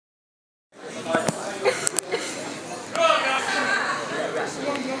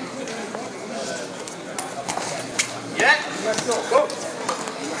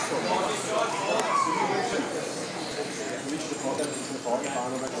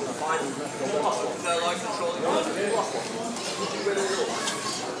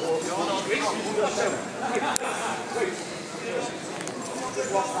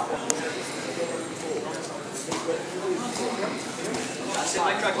That's it,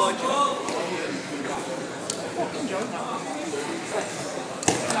 make track Lloyd.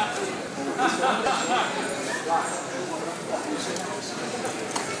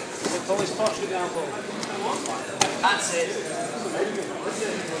 Pull his posture down, Paul. That's it.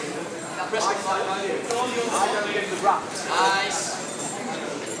 Now Preston fight right here. I don't get the wraps. Nice.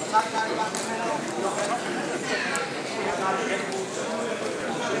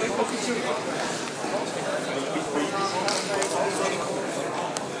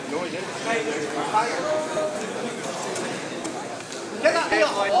 Get that heel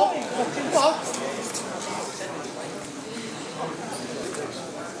off. Fucking ball.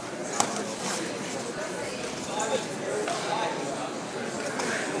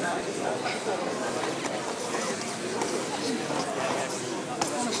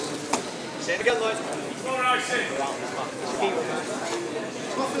 Say it again, Lloyd. Alright, see.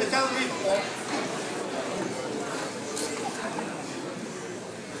 Go for the gallery.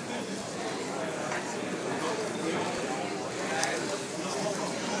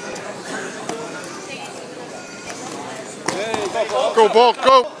 Go, ball, go!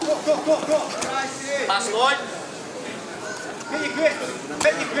 Go. Pass, Lloyd. Get your grip.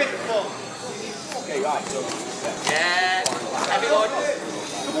 Get your grip, Paul. Okay, right, so... Yeah. Heavy, Lloyd.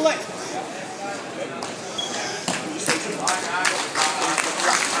 Double leg.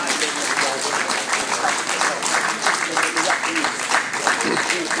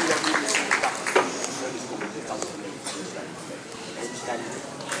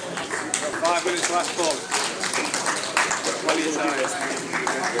 Got 5 minutes left, Paul. Plenty of time.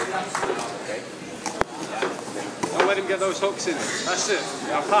 Don't let him get those hooks in. That's it.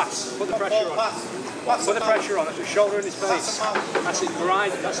 Now pass. Put the pressure on. Put the pressure on. That's a shoulder in his face. That's it.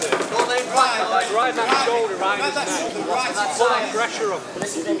 Grind. That's it. Don't let him grind. Grind that shoulder right in his neck. Put that pressure on.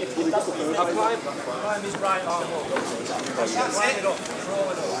 Now climb. Climb his right arm up. That's it.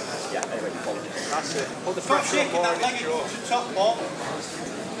 That's it. Put the Stop pressure on shaking more that in leg his into jaw. the top, Paul.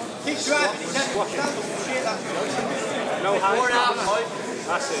 Keep driving his head. Stand up and shake that. No Four and a half, hands. Lloyd.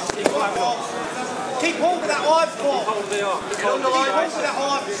 That's it. Keep climbing up. Keep hold of that arm, Paul. Hold the arm. Keep hold of that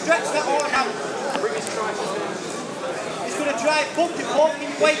arm. Stretch that arm out. Bring his triceps in. He's going to drive bump it, Paul. Get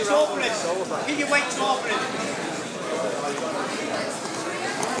your weight over it. Get your weight over it.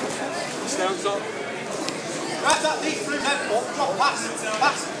 Stay on top. Drive that knee through head, Paul. Come on, pass.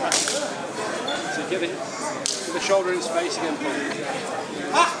 So get the shoulder in his face again, Paul.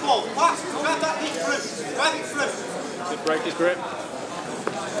 Pass, Paul. Pass. Drive that knee through. Drive it through. So break his grip.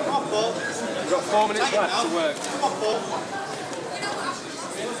 Come on, Paul. We've got 4 minutes left to work. Come on, Paul.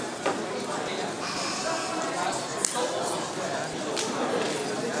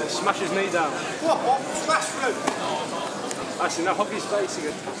 So smash his knee down. Come on, Paul. Smash through. That's it. Now hug his face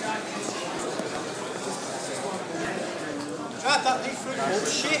again. Drive that knee through, Paul.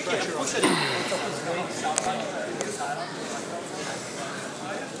 Shake it and push it.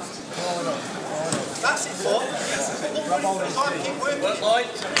 That's it, Paul. Keep working. Work, Lloyd.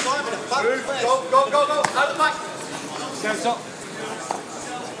 Climbing a back leg. Go. Out the back. Stay on top.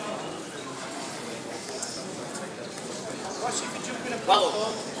 Watch if you jump in a Follow.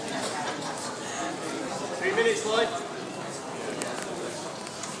 Paul. 3 minutes, Lloyd.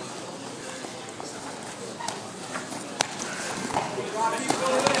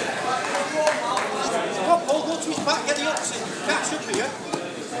 Come on, Paul. Go to his back. Get the opposite. Catch up here.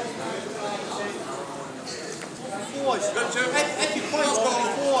 Forwards. Every point's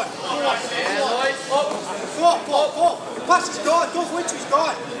going forward. Yeah, Lloyd. Up. Paul. Pass his guard. Don't go into his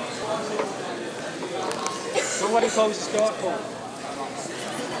guard. Don't let him close his guard, Paul.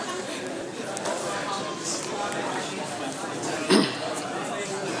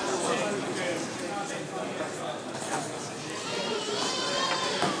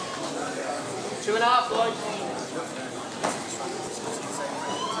 Two and a half, Lloyd.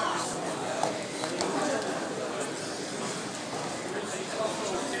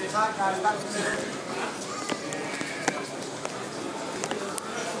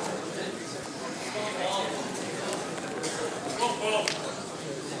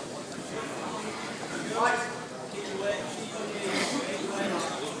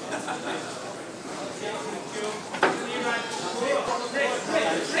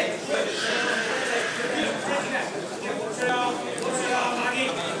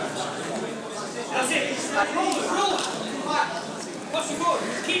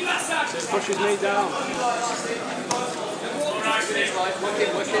 Push his knee down. it, Lloyd. Work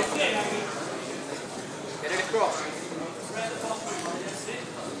it, work it. Get it across.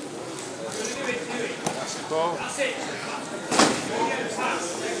 Ball.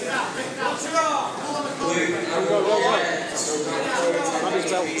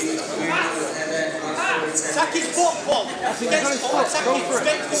 Attack his foot, Paul. Against foot. Attack it.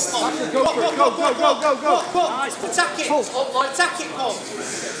 Straight foot, Paul. Go. Attack it. Attack it, Paul. Attack it.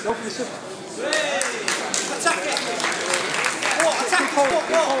 What? Attack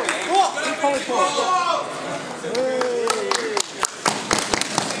his foot, Paul. What?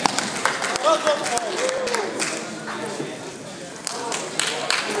 Well done, Paul.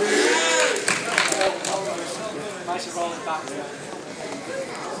 Nice and rolling back there.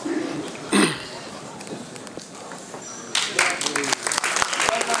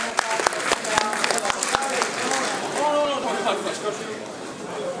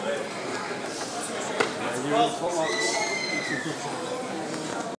 Well,